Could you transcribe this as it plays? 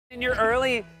In your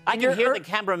early... I can hear the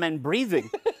cameramen breathing.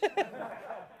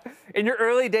 In your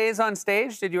early days on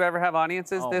stage, did you ever have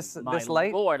audiences this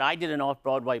late? My Lord, I did an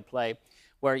off-Broadway play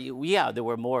where, there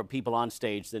were more people on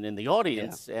stage than in the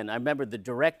audience. Yeah. And I remember the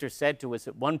director said to us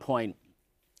at one point,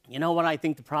 you know what I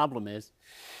think the problem is?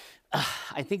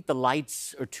 I think the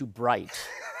lights are too bright.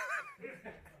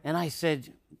 And I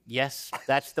said, yes,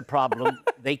 that's the problem.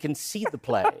 They can see the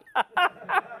play.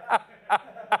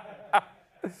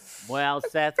 Well,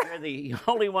 Seth, you're the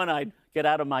only one I'd get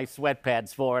out of my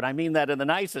sweatpants for, and I mean that in the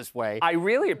nicest way. I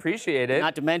really appreciate it.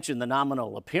 Not to mention the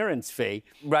nominal appearance fee.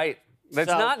 Right.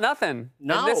 That's not nothing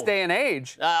in this day and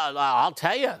age. I'll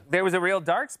tell you. There was a real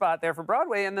dark spot there for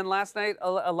Broadway, and then last night,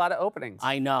 a lot of openings.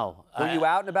 I know. Were you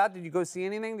out and about? Did you go see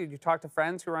anything? Did you talk to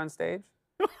friends who were on stage?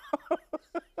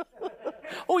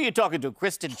 Who are you talking to,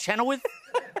 Kristen Chenoweth?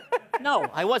 No,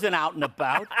 I wasn't out and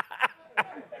about.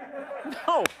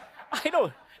 No, I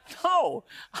don't. No,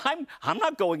 I'm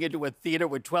not going into a theater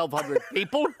with 1,200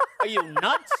 people. Are you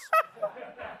nuts?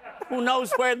 Who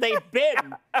knows where they've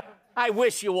been? I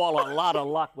wish you all a lot of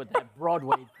luck with that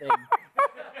Broadway thing.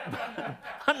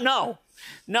 No.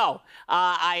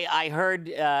 I heard,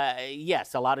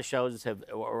 yes, a lot of shows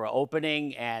are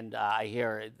opening, and I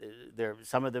hear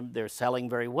some of them, they're selling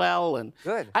very well. And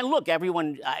good. And look,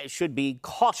 everyone should be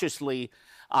cautiously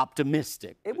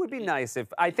optimistic. It would be nice if,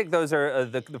 I think those are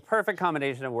the perfect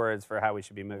combination of words for how we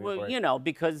should be moving forward. Well,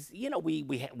 because,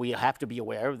 we have to be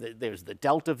aware that there's the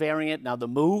Delta variant, now the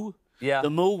Mu. Yeah. The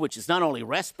Mu, which is not only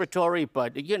respiratory,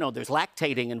 but, there's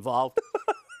lactating involved.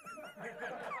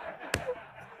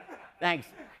 Thanks.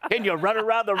 Can you run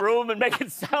around the room and make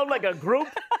it sound like a group?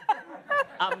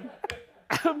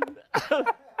 This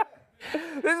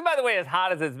is, by the way, as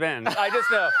hot as it's been. I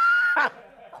just know.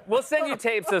 We'll send you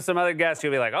tapes of some other guests.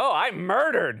 You'll be like, oh, I'm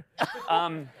murdered.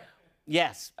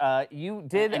 Yes. You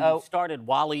did... And you started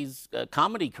Wally's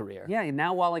comedy career. Yeah,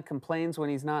 now Wally complains when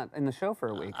he's not in the show for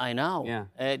a week. I know.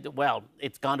 Yeah. Well,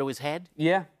 it's gone to his head?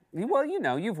 Yeah. Well,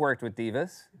 you've worked with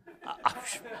divas.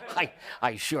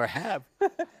 I sure have.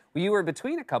 You were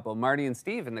between a couple, Marty and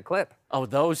Steve, in the clip. Oh,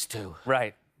 those two.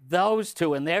 Right. Those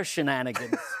two and their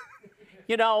shenanigans.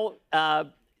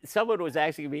 Someone was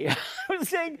asking me,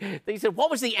 they said,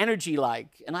 what was the energy like?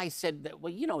 And I said,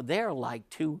 well, they're like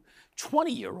two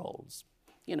 20-year-olds.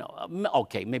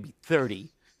 Okay, maybe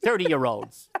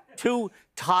 30-year-olds. Two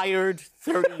tired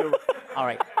 30-year-olds. All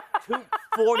right, two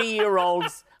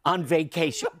 40-year-olds on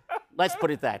vacation. Let's put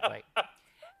it that way.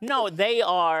 No, they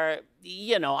are,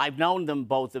 I've known them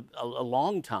both a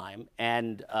long time,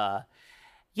 and,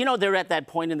 they're at that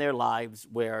point in their lives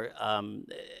where,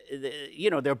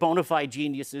 they're bona fide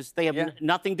geniuses. They have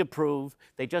nothing to prove.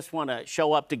 They just want to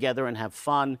show up together and have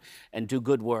fun and do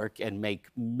good work and make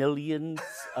millions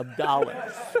of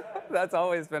dollars. That's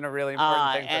always been a really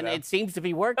important thing for and them. it seems to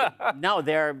be working.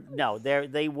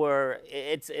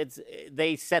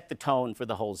 They set the tone for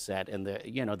the whole set, and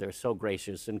they're so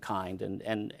gracious and kind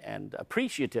and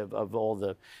appreciative of all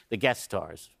the guest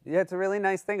stars. Yeah, it's a really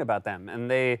nice thing about them,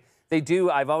 and they do.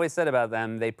 I've always said about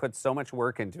them, they put so much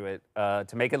work into it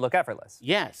to make it look effortless.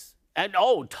 Yes. And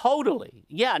totally.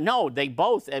 Yeah, no, they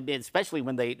both, especially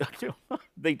when they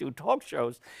do talk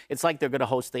shows, it's like they're going to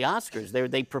host the Oscars.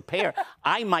 They prepare.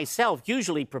 I myself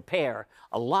usually prepare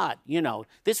a lot.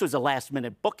 This was a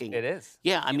last-minute booking. It is.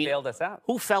 Yeah, I mean, bailed us out.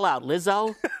 Who fell out?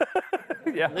 Lizzo?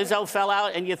 Yeah. Lizzo fell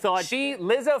out, and you thought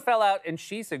Lizzo fell out, and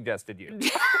she suggested you.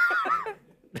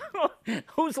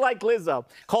 Who's like Lizzo?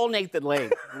 Call Nathan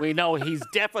Lane. We know he's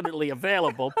definitely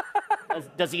available.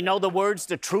 Does he know the words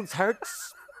 "The Truth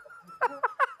Hurts"?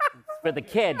 For the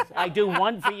kids. I do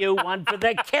one for you, one for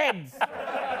the kids.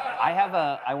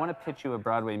 I want to pitch you a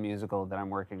Broadway musical that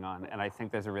I'm working on, and I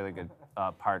think there's a really good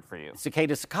part for you.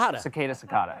 Cicada.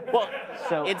 Cicada. Well,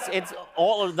 so it's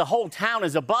all of the whole town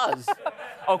is a buzz.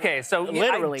 Okay, so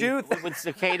literally with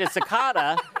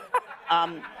Cicada.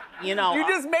 You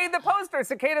just made the poster.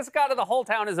 Cicada, the whole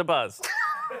town is a buzz.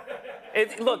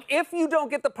 Look, if you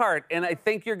don't get the part, and I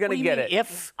think you're going to get it.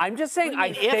 If? I'm just saying,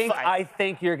 I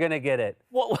think you're going to get it.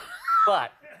 Well,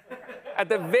 but at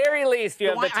the very least, you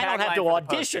have the tagline. I don't have to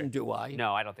audition, do I?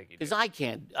 No, I don't think you do. Because I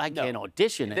can't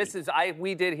audition.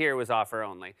 We did hear it was offer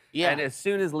only. Yeah. And as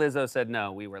soon as Lizzo said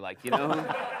no, we were like, who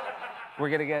we're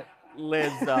going to get?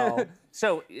 Lizzo.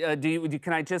 So,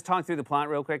 can I just talk through the plot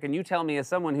real quick? And you tell me, as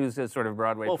someone who's a sort of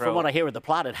Broadway pro. Well, from what I hear of the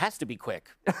plot, it has to be quick.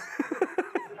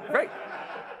 Right.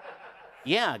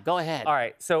 Yeah, go ahead. All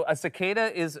right. So a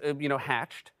cicada is,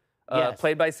 hatched,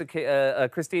 played by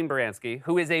Christine Baranski,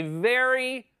 who is a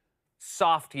very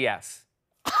soft yes.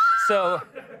 So.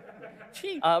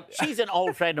 She's an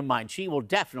old friend of mine. She will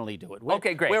definitely do it.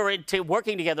 Okay, great. We're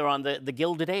working together on the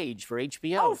Gilded Age for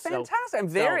HBO. Oh, fantastic. I'm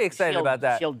very excited about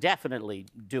that. She'll definitely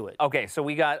do it. Okay, so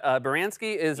we got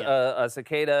Baranski is a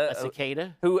cicada. A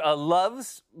cicada? Who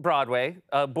loves Broadway,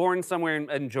 born somewhere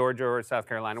in Georgia or South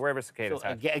Carolina, wherever cicadas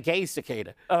have. A gay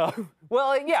cicada.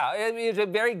 Well, yeah, I mean, it's a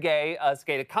very gay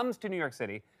cicada. Comes to New York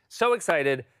City, so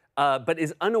excited, but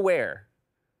is unaware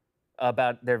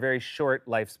about their very short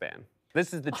lifespan.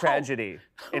 This is the tragedy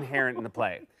inherent in the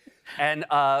play. And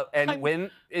when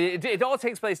it all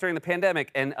takes place during the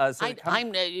pandemic, and so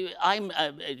I'm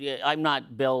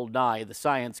not Bill Nye, the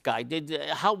science guy.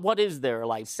 What is their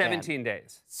lifespan? 17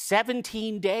 days.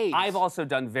 17 days. I've also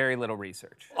done very little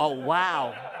research. Oh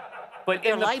wow! But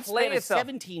their in the lifespan play is itself,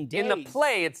 17 days. in the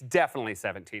play, it's definitely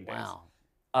 17 days.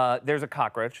 Wow. There's a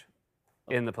cockroach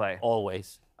in the play.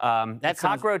 Always. That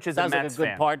cockroach is a Mets Mets like a good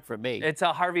fan. part for me. It's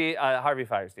a Harvey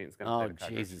Fierstein's going to play the cockroach.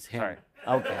 Oh, Jesus, him. Sorry.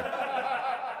 Okay.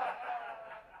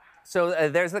 So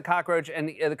there's the cockroach, and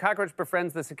the cockroach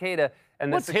befriends the cicada.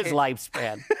 And What's his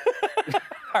lifespan?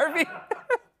 Harvey?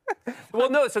 Well,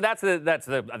 no. So that's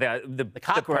the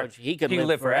cockroach. He could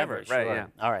live forever. Right. Sure. Yeah.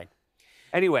 All right.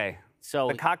 Anyway. So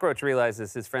the cockroach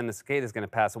realizes his friend the cicada is going to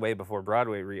pass away before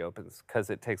Broadway reopens because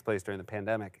it takes place during the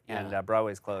pandemic and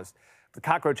Broadway's closed. The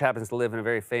cockroach happens to live in a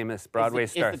very famous Broadway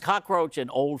star. Is the cockroach an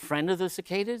old friend of the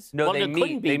cicadas? No, well, they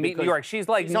meet in New York. She's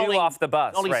like new off the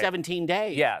bus. Only 17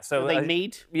 days. Yeah, so they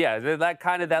meet. Yeah, they're that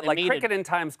like cricket in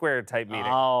Times Square type meeting.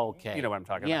 Oh, okay. You know what I'm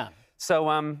talking about. Yeah. So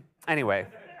anyway,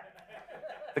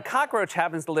 the cockroach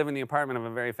happens to live in the apartment of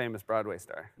a very famous Broadway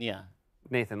star. Yeah.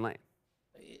 Nathan Lane.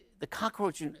 The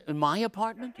cockroach in my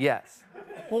apartment? Yes.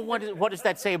 Well, what does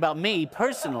that say about me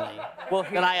personally? Well,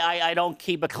 that I don't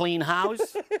keep a clean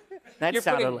house?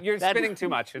 You're spinning too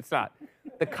much. It's not.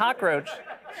 The cockroach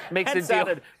makes a deal.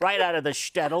 Sounded right out of the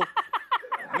shtetl.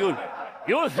 You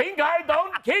think I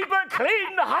don't keep a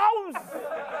clean house?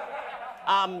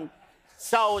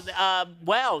 So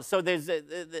there's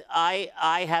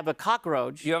I have a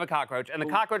cockroach. You have a cockroach, and the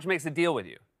cockroach makes a deal with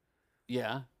you.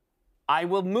 Yeah. I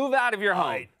will move out of your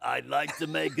home. I'd like to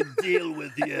make a deal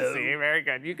with you. See, very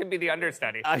good. You can be the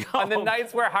understudy. On the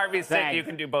nights where Harvey's sick, you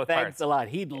can do both parts. Thanks a lot.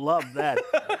 He'd love that.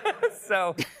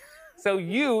 So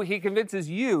he convinces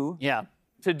you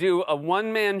to do a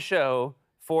one-man show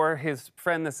for his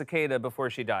friend the cicada before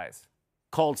she dies.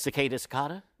 Called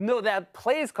Cicada? No, that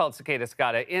play is called Cicada.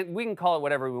 We can call it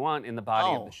whatever we want in the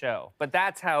body of the show. But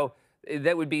that's how...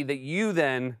 That would be that you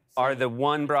then are the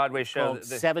one Broadway show.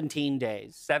 17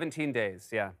 days. 17 days,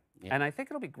 yeah. And I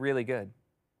think it'll be really good.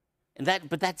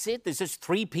 But that's it? There's just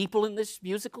 3 people in this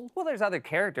musical? Well, there's other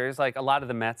characters. Like, a lot of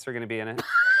the Mets are going to be in it.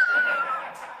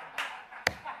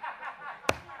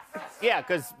 Yeah,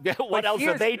 because what else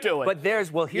are they doing? But here's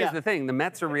the thing. The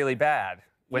Mets are really bad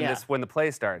when the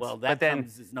play starts. Well, that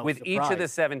comes as no surprise. Each of the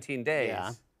 17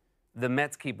 days, the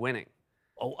Mets keep winning.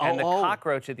 And the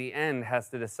cockroach at the end has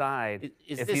to decide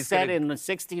if this set in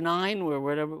 '69 or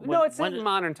whatever? No, it's in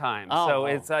modern times. So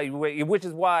it's which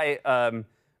is why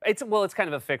it's kind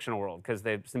of a fictional world because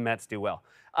the Mets do well.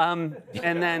 And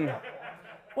then,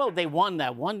 well, they won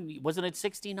that one. Wasn't it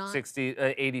 '69?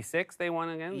 86 they won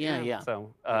again. Yeah.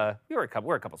 So we're a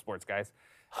couple sports guys.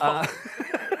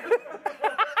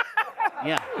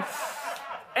 Yeah.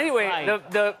 Anyway,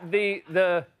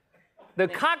 the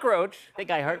cockroach. I think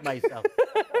I hurt myself.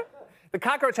 The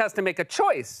cockroach has to make a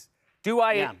choice. Do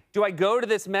I go to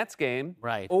this Mets game,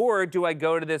 or do I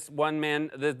go to this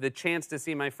the chance to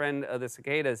see my friend the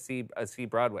cicada see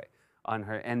Broadway on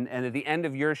her? And at the end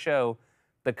of your show,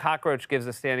 the cockroach gives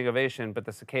a standing ovation, but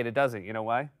the cicada doesn't. You know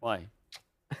why? Why?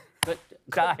 But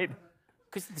died.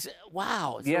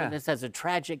 Wow. So this has a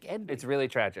tragic ending. It's really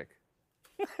tragic.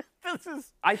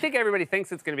 I think everybody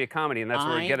thinks it's going to be a comedy, and that's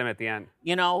where we get them at the end.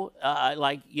 You know,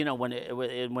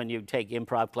 when you take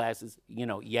improv classes,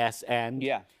 yes and.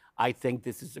 Yeah. I think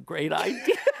this is a great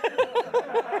idea.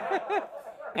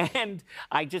 And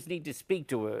I just need to speak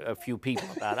to a few people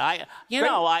about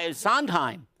it.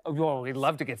 Sondheim. Oh, well, we'd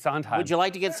love to get Sondheim. Would you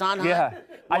like to get Sondheim? Yeah.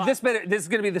 Well, this is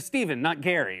going to be the Steven, not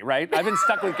Gary, right? I've been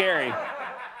stuck with Gary.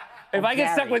 If I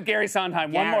get stuck with Gary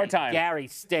Sondheim one more time. Gary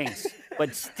stinks,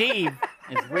 but Steve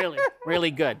is really,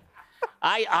 really good.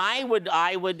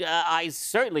 I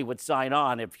certainly would sign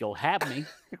on if you'll have me.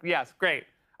 Yes, great.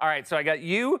 All right, so I got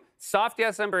you, soft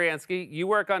yes on Baranski, you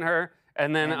work on her,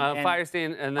 and then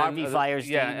Fierstein, and then Harvey Fierstein.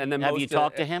 Yeah, and then have you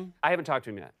talked to him? I haven't talked to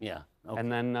him yet. Yeah. Okay.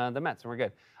 And then the Mets, and we're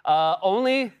good.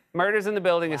 Only Murders in the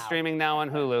Building is streaming now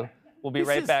on Hulu. We'll be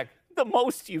right back. the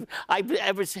most I've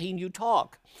ever seen you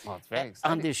talk. Well, it's very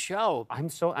exciting. On this show.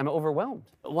 I'm overwhelmed.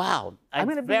 Wow.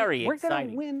 We're exciting.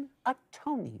 gonna win a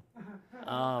Tony.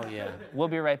 Oh, yeah. We'll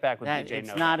be right back with DJ It's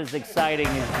Note. not as exciting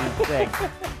as you think.